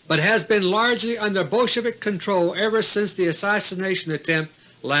 but has been largely under Bolshevik control ever since the assassination attempt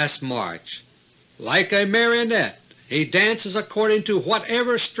last March. Like a marionette, he dances according to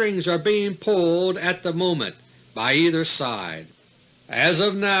whatever strings are being pulled at the moment by either side. As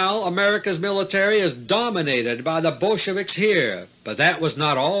of now, America's military is dominated by the Bolsheviks here, but that was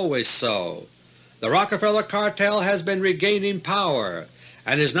not always so. The Rockefeller cartel has been regaining power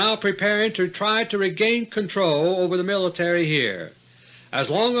and is now preparing to try to regain control over the military here. As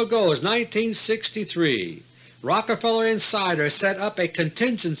long ago as 1963, Rockefeller insiders set up a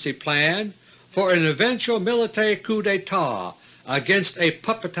contingency plan for an eventual military coup d'etat against a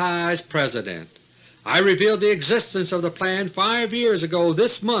puppetized President. I revealed the existence of the plan 5 years ago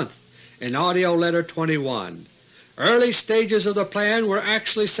this month in AUDIO LETTER No. 21. Early stages of the plan were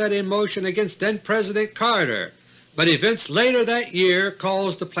actually set in motion against then-President Carter, but events later that year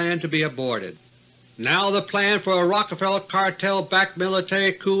caused the plan to be aborted. Now the plan for a Rockefeller cartel-backed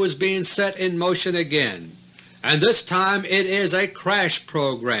military coup is being set in motion again, and this time it is a crash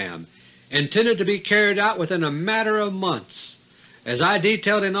program intended to be carried out within a matter of months. As I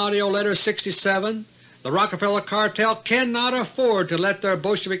detailed in AUDIO LETTER 67, the Rockefeller cartel cannot afford to let their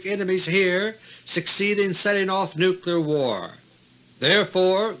Bolshevik enemies here succeed in setting off nuclear war.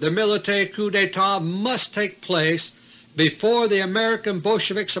 Therefore, the military coup d'etat must take place before the American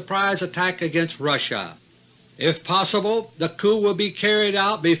Bolshevik surprise attack against Russia. If possible, the coup will be carried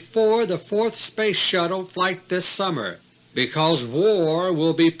out before the 4th Space Shuttle flight this summer, because war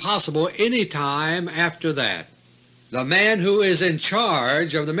will be possible any time after that. The man who is in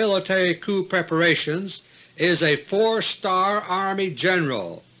charge of the military coup preparations is a 4-star Army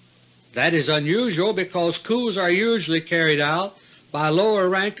general. That is unusual because coups are usually carried out by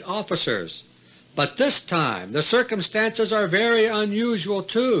lower-ranked officers. But this time the circumstances are very unusual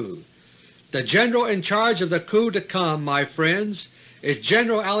too. The general in charge of the coup to come, my friends, is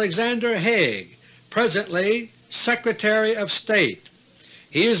General Alexander Haig, presently Secretary of State.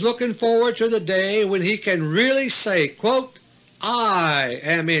 He is looking forward to the day when he can really say, quote, "I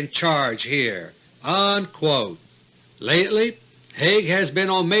am in charge here," unquote. Lately, Haig has been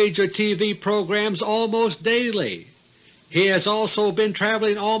on major TV programs almost daily. He has also been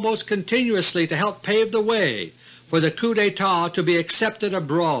traveling almost continuously to help pave the way for the coup d'etat to be accepted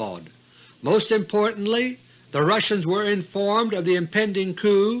abroad. Most importantly, the Russians were informed of the impending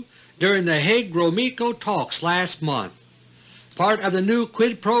coup during the Hague-Gromyko talks last month. Part of the new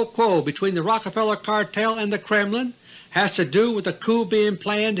quid pro quo between the Rockefeller cartel and the Kremlin has to do with the coup being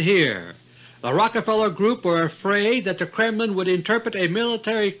planned here. The Rockefeller group were afraid that the Kremlin would interpret a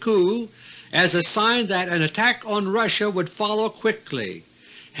military coup as a sign that an attack on Russia would follow quickly.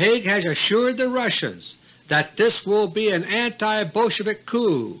 Haig has assured the Russians that this will be an anti-Bolshevik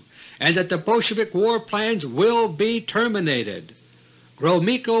coup and that the Bolshevik war plans will be terminated.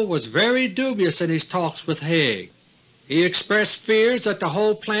 Gromyko was very dubious in his talks with Haig. He expressed fears that the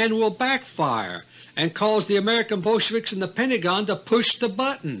whole plan will backfire and cause the American Bolsheviks in the Pentagon to push the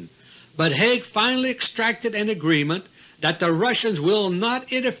button, but Haig finally extracted an agreement that the Russians will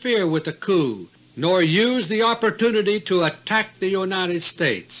not interfere with the coup nor use the opportunity to attack the United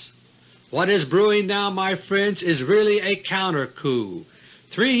States. What is brewing now, my friends, is really a counter-coup.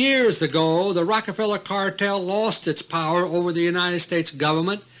 3 years ago the Rockefeller cartel lost its power over the United States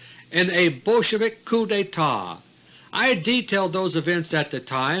government in a Bolshevik coup d'etat. I detailed those events at the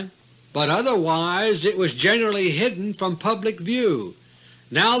time. but otherwise it was generally hidden from public view.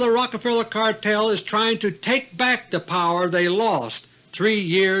 Now the Rockefeller cartel is trying to take back the power they lost 3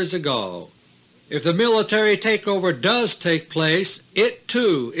 years ago. If the military takeover does take place, it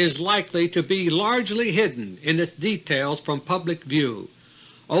too is likely to be largely hidden in its details from public view.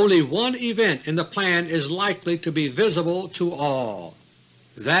 Only one event in the plan is likely to be visible to all.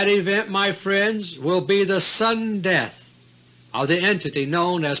 That event, my friends, will be the sudden death of the entity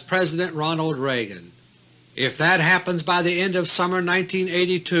known as President Ronald Reagan. If that happens by the end of summer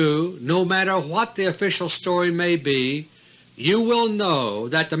 1982, no matter what the official story may be, you will know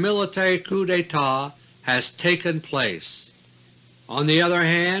that the military coup d'etat has taken place. On the other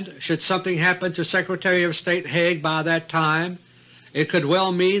hand, should something happen to Secretary of State Haig by that time, it could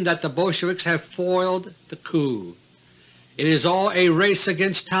well mean that the Bolsheviks have foiled the coup. It is all a race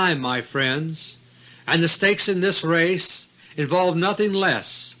against time, my friends, and the stakes in this race involve nothing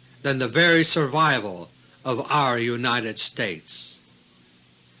less than the very survival of our United States.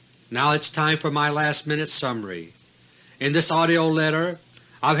 Now it's time for my last-minute summary. In this audio letter,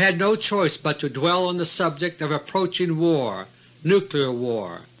 I've had no choice but to dwell on the subject of approaching war, nuclear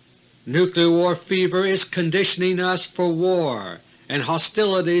war. Nuclear war fever is conditioning us for war, and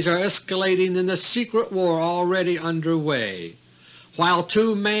hostilities are escalating in the secret war already underway. While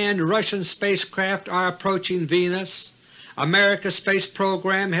 2 manned Russian spacecraft are approaching Venus, America's space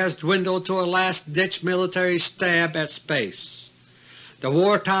program has dwindled to a last-ditch military stab at space. The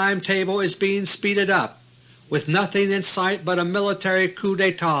war timetable is being speeded up, with nothing in sight but a military coup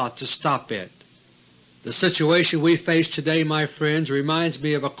d'etat to stop it. The situation we face today, my friends, reminds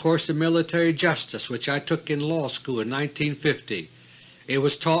me of a course in military justice which I took in law school in 1950. It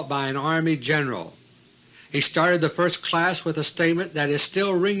was taught by an Army general. He started the first class with a statement that is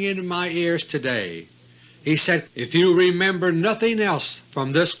still ringing in my ears today. He said, "If you remember nothing else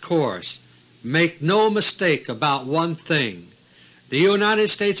from this course, make no mistake about one thing. The United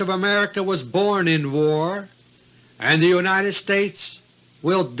States of America was born in war, and the United States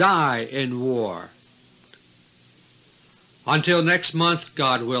will die in war." Until next month,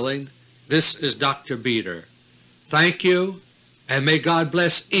 God willing, this is Dr. Beter. Thank you, and may God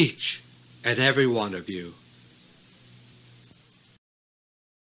bless each and every one of you.